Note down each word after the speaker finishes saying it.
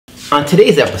On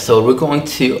today's episode, we're going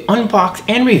to unbox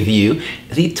and review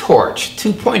the Torch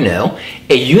 2.0,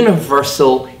 a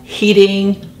universal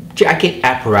heating jacket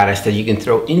apparatus that you can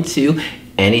throw into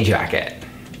any jacket.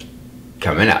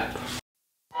 Coming up.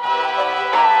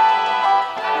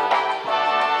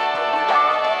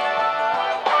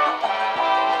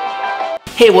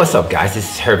 Hey, what's up guys? This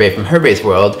is HERVEs from HERVEs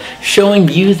World, showing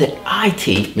you that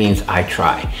IT means I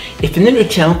try. If you're new to the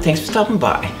channel, thanks for stopping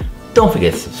by. Don't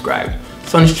forget to subscribe.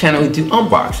 So on this channel we do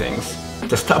unboxings,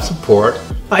 desktop support,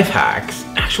 life hacks,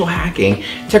 actual hacking,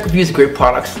 tech reviews of great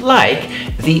products like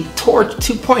the Torch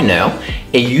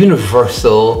 2.0, a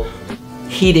universal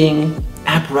heating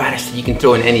apparatus that you can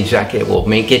throw in any jacket. Will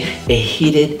make it a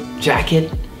heated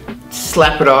jacket.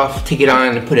 Slap it off, take it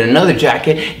on, and put in another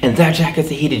jacket, and that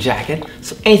jacket's a heated jacket.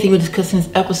 So anything we discuss in this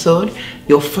episode,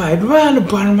 you'll find right on the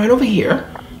bottom right over here.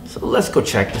 So let's go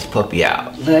check this puppy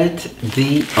out. Let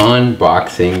the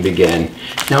unboxing begin.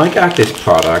 Now I got this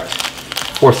product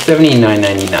for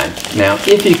 $79.99. Now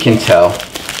if you can tell,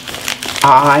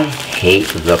 I hate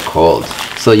the cold.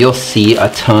 So you'll see a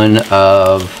ton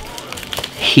of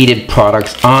heated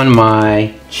products on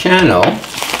my channel.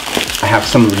 I have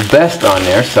some of the best on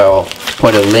there, so I'll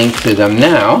put a link to them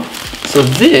now. So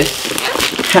this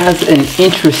has an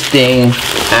interesting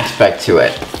aspect to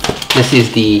it. This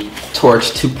is the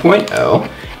Torch 2.0,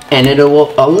 and it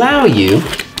will allow you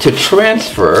to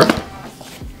transfer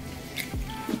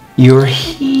your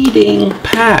heating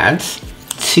pads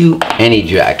to any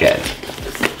jacket.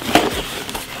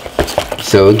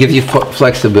 So it gives you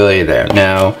flexibility there.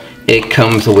 Now it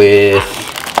comes with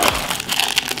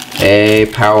a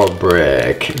power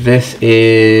brick. This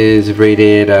is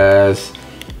rated as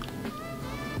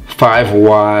 5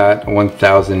 watt,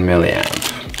 1000 milliamp.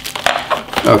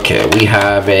 Okay, we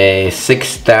have a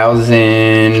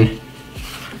 6000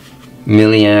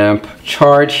 milliamp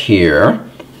charge here.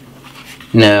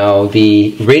 Now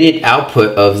the rated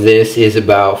output of this is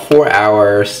about 4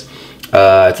 hours.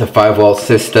 It's a 5 volt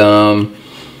system,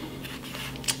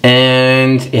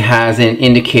 and it has an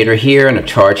indicator here and a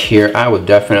charge here. I would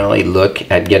definitely look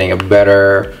at getting a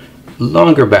better,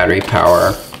 longer battery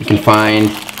power. You can find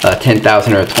a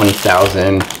 10,000 or a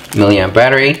 20,000 milliamp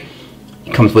battery.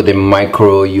 It comes with a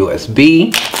micro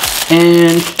USB,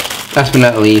 and last but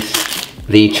not least,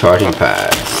 the charging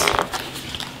pads.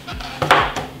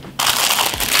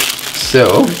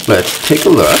 So let's take a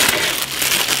look.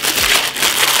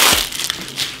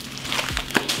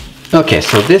 Okay,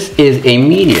 so this is a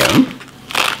medium,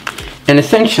 and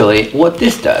essentially what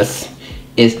this does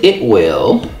is it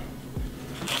will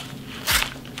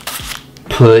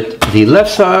put the left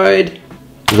side,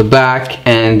 the back,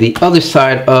 and the other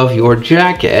side of your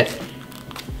jacket,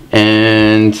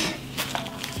 and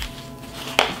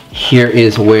here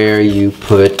is where you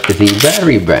put the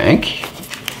battery bank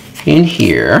in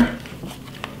here,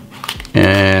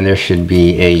 and there should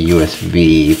be a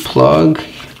USB plug.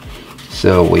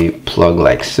 So we plug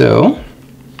like so.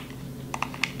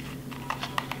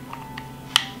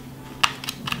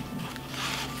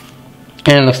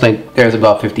 And it looks like there's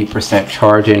about 50%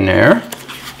 charge in there.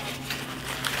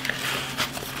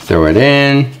 Throw it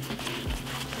in.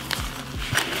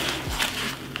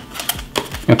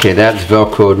 Okay, that's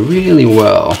Velcroed really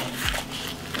well.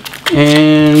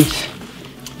 And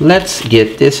let's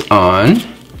get this on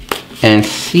and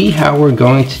see how we're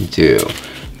going to do.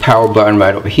 Power button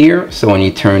right over here, so when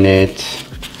you turn it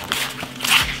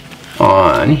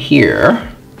on here,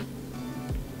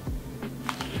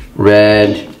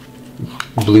 red,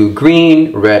 blue,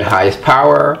 green. Red, highest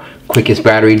power, quickest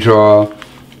battery draw.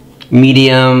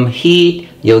 Medium heat,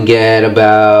 you'll get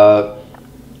about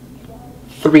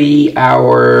 3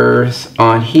 hours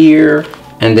on here,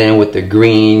 and then with the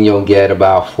green you'll get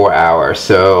about 4 hours,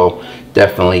 so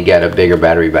definitely get a bigger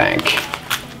battery bank.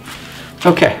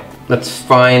 Okay, let's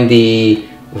find the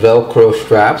Velcro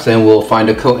straps, and we'll find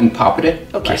a coat and pop it in.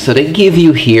 Okay, so they give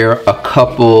you here a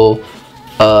couple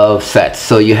of sets.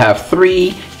 So you have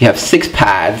 6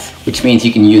 pads, which means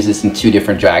you can use this in 2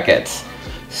 different jackets.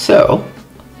 So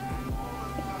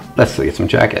let's look at some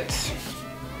jackets.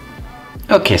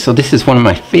 Okay, so this is one of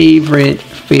my favorite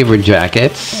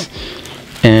jackets,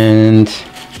 and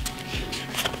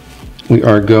we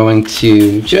are going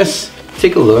to just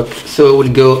take a look. So it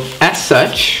would go as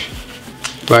such,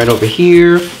 right over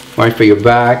here, one for your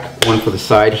back, one for the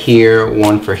side here,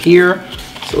 one for here.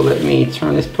 So let me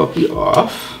turn this puppy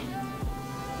off,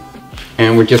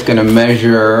 and we're just gonna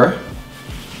measure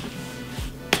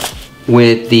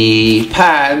with the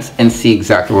pads and see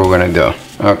exactly where we're gonna go.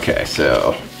 Okay,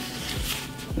 so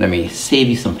let me save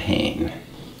you some pain.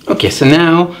 Okay, so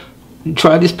now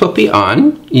try this puppy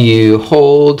on. You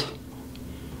hold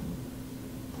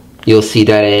You'll see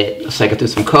that it cycled through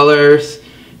some colors.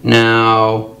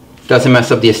 Now, doesn't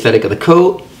mess up the aesthetic of the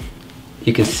coat.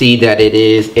 You can see that it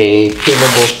is a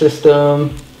pivotal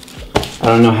system. I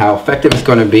don't know how effective it's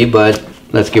going to be, but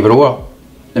let's give it a whirl.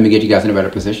 Let me get you guys in a better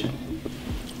position.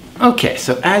 Okay,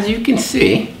 so as you can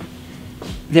see,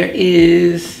 there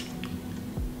is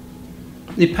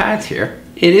the pads here.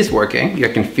 It is working. You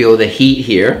can feel the heat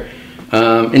here.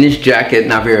 In this jacket,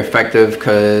 not very effective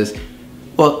because,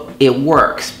 well, it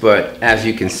works, but as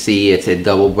you can see, it's a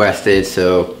double-breasted,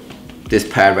 so this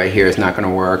pad right here is not going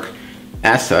to work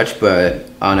as such, but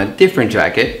on a different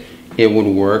jacket, it would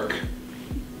work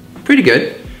pretty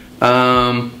good.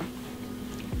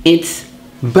 It's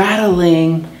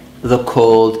battling the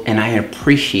cold, and I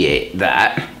appreciate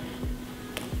that.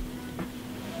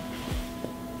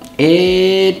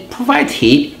 It provides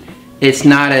heat. It's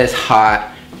not as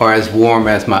hot or as warm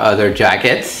as my other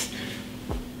jackets,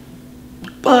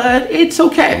 but it's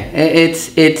okay.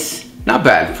 It's not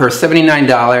bad. For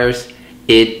 $79,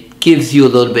 it gives you a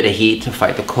little bit of heat to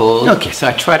fight the cold. Okay, so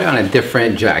I tried it on a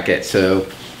different jacket. So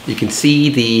you can see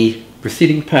the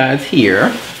preceding pads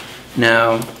here.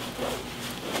 Now,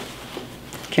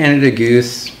 Canada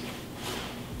Goose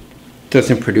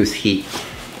doesn't produce heat,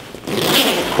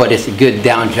 but it's a good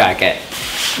down jacket.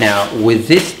 Now, with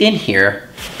this in here,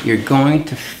 you're going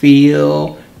to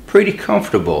feel pretty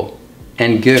comfortable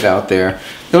and good out there.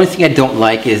 The only thing I don't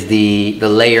like is the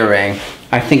layering.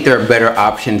 I think there are better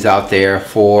options out there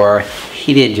for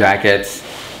heated jackets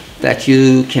that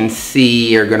you can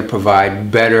see are going to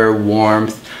provide better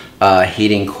warmth,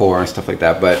 heating core and stuff like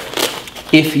that. But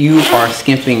if you are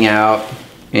skimping out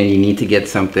and you need to get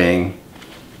something,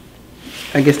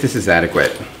 I guess this is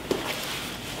adequate.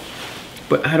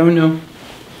 But I don't know.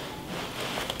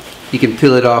 You can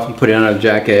peel it off and put it on a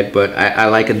jacket, but I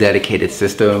like a dedicated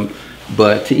system.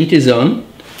 But to each his own.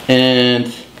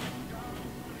 And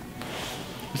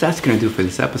that's gonna do for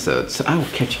this episode. So I will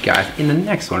catch you guys in the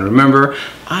next one. Remember,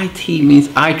 IT means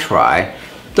I try.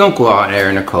 Don't go out there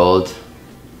in the cold,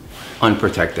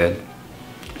 unprotected.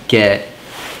 Get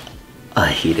a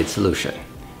heated solution.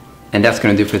 And that's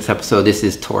gonna do for this episode. This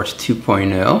is Torch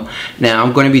 2.0. Now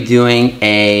I'm gonna be doing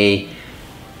a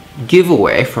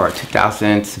giveaway for our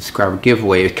 2,000 subscriber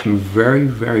giveaway. It's coming very,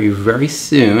 very, very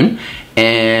soon.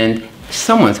 And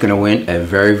someone's gonna win a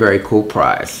very, very cool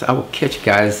prize. I will catch you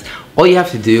guys. All you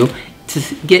have to do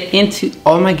to get into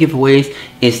all my giveaways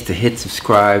is to hit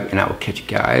subscribe, and I will catch you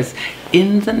guys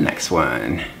in the next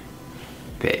one.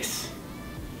 Peace.